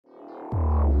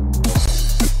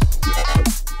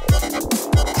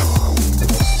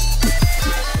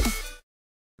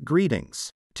Greetings.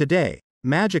 Today,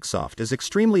 Magicsoft is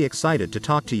extremely excited to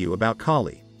talk to you about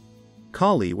COLLIE.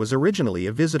 COLLIE was originally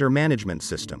a visitor management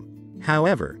system.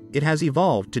 However, it has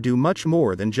evolved to do much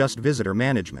more than just visitor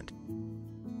management.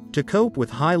 To cope with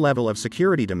high level of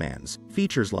security demands,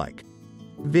 features like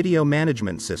video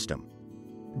management system,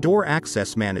 door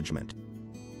access management,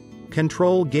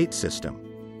 control gate system,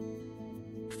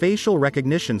 facial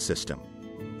recognition system,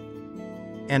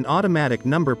 and automatic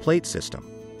number plate system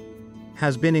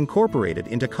has been incorporated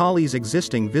into COLLIE's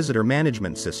existing visitor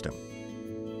management system.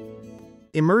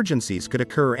 Emergencies could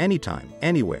occur anytime,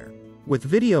 anywhere. With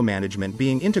video management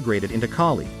being integrated into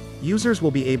COLLIE, users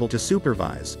will be able to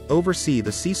supervise, oversee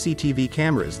the CCTV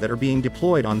cameras that are being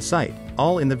deployed on site,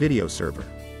 all in the video server.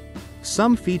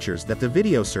 Some features that the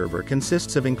video server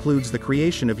consists of includes the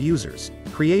creation of users,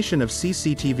 creation of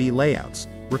CCTV layouts,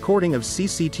 recording of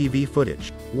CCTV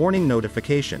footage, warning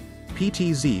notification,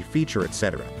 PTZ feature,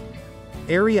 etc.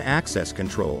 Area access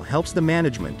control helps the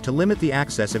management to limit the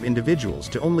access of individuals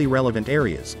to only relevant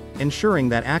areas, ensuring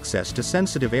that access to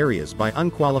sensitive areas by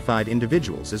unqualified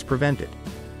individuals is prevented.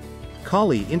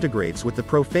 COLLIE integrates with the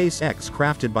Proface X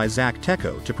crafted by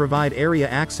Zacteco to provide area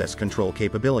access control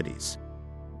capabilities.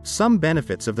 Some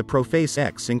benefits of the Proface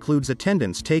X includes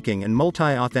attendance taking and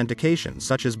multi-authentication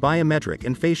such as biometric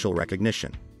and facial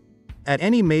recognition. At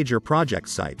any major project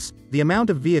sites, the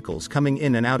amount of vehicles coming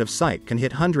in and out of site can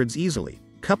hit hundreds easily.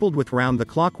 Coupled with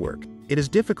round-the-clock work, it is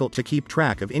difficult to keep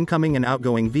track of incoming and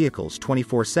outgoing vehicles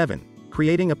 24/7,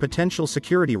 creating a potential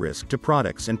security risk to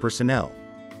products and personnel.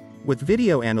 With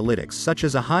video analytics such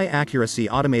as a high-accuracy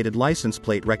automated license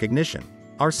plate recognition,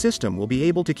 our system will be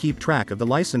able to keep track of the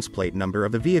license plate number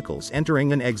of the vehicles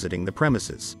entering and exiting the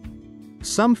premises.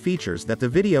 Some features that the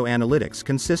video analytics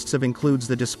consists of includes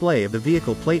the display of the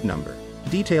vehicle plate number,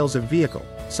 details of vehicle,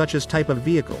 such as type of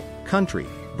vehicle, country,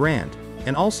 brand,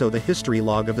 and also the history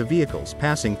log of the vehicles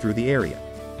passing through the area.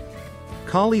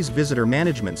 COLLIE's Visitor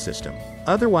Management System,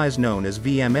 otherwise known as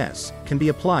VMS, can be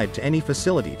applied to any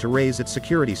facility to raise its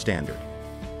security standard.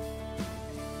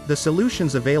 The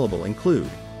solutions available include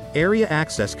area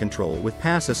access control with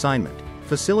pass assignment,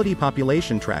 facility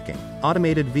population tracking,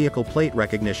 automated vehicle plate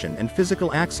recognition, and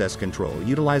physical access control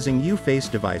utilizing U-Face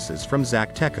devices from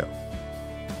Zacteco.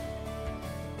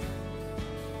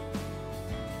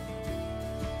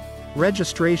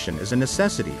 Registration is a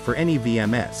necessity for any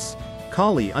VMS.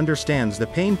 COLLIE understands the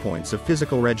pain points of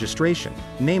physical registration,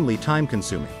 namely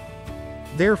time-consuming.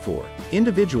 Therefore,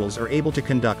 individuals are able to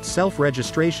conduct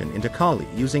self-registration into COLLIE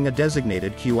using a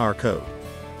designated QR code.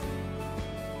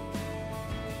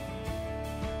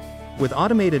 With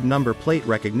automated number plate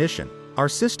recognition, our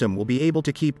system will be able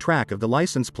to keep track of the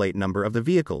license plate number of the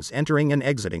vehicles entering and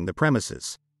exiting the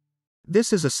premises.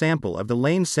 This is a sample of the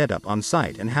lane setup on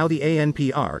site and how the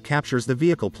ANPR captures the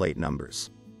vehicle plate numbers.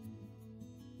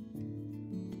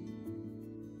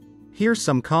 Here's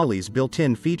some COLLIE's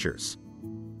built-in features.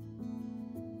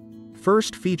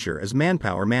 First feature is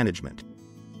manpower management.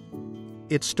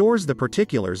 It stores the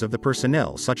particulars of the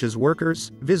personnel such as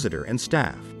workers, visitor, and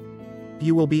staff.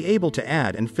 You will be able to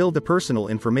add and fill the personal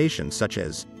information such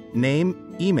as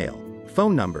name, email,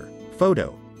 phone number,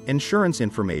 photo, insurance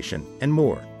information, and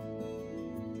more.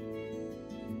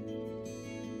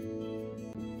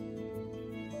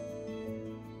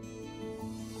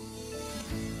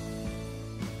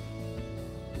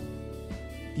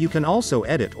 You can also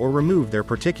edit or remove their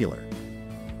particular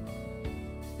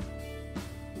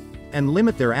and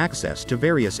limit their access to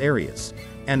various areas.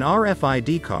 An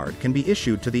RFID card can be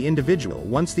issued to the individual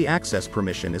once the access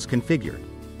permission is configured,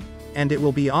 and it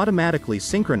will be automatically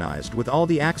synchronized with all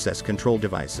the access control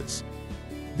devices.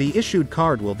 The issued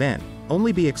card will then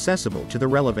only be accessible to the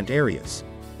relevant areas.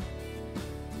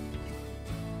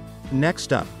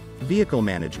 Next up, vehicle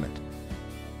management.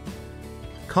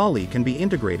 COLLIE can be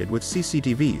integrated with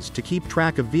CCTVs to keep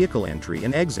track of vehicle entry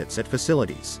and exits at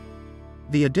facilities.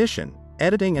 The addition,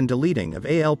 editing and deleting of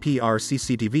ALPR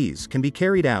CCTVs can be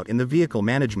carried out in the vehicle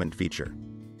management feature.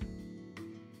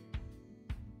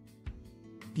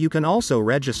 You can also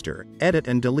register, edit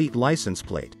and delete license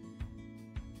plate.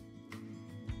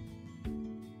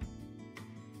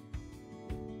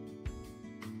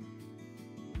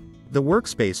 The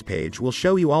workspace page will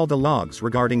show you all the logs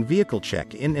regarding vehicle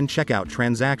check-in and check-out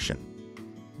transaction.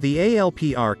 The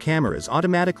ALPR cameras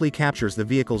automatically captures the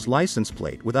vehicle's license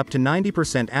plate with up to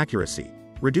 90% accuracy,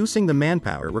 reducing the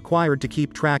manpower required to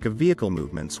keep track of vehicle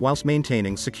movements whilst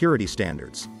maintaining security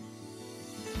standards.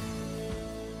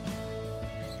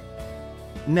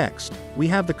 Next, we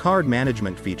have the card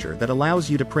management feature that allows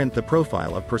you to print the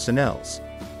profile of personnels.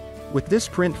 With this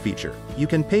print feature, you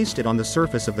can paste it on the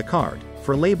surface of the card,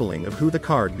 for labeling of who the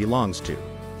card belongs to.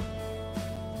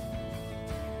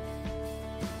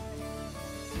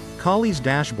 COLLIE's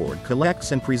dashboard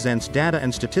collects and presents data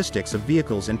and statistics of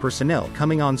vehicles and personnel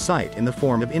coming on site in the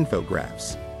form of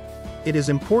infographs. It is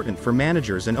important for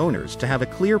managers and owners to have a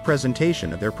clear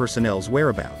presentation of their personnel's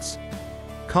whereabouts.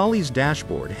 COLLIE's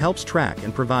dashboard helps track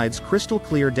and provides crystal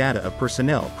clear data of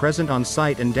personnel present on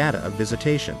site and data of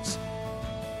visitations.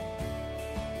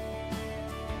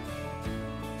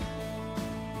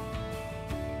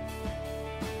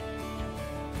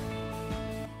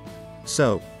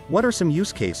 So, what are some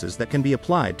use cases that can be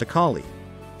applied to COLLIE?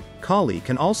 COLLIE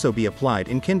can also be applied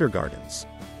in kindergartens.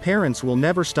 Parents will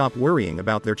never stop worrying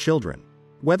about their children,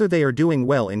 whether they are doing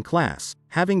well in class,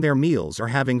 having their meals, or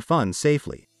having fun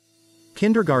safely.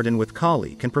 Kindergarten with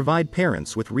COLLIE can provide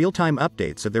parents with real-time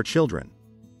updates of their children.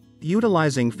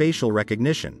 Utilizing facial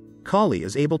recognition, COLLIE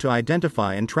is able to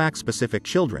identify and track specific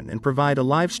children and provide a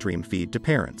live stream feed to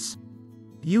parents.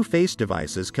 face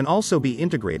devices can also be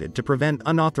integrated to prevent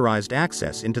unauthorized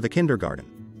access into the kindergarten.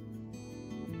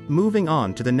 Moving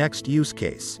on to the next use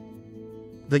case.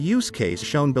 The use case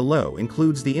shown below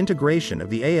includes the integration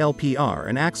of the ALPR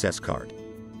and access card.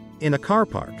 In a car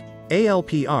park,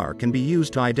 ALPR can be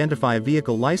used to identify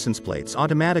vehicle license plates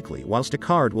automatically, whilst a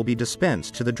card will be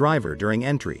dispensed to the driver during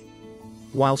entry.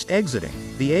 Whilst exiting,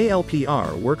 the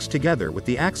ALPR works together with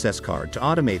the access card to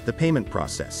automate the payment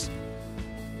process.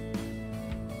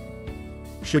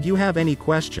 Should you have any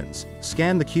questions,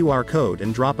 scan the QR code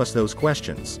and drop us those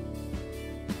questions.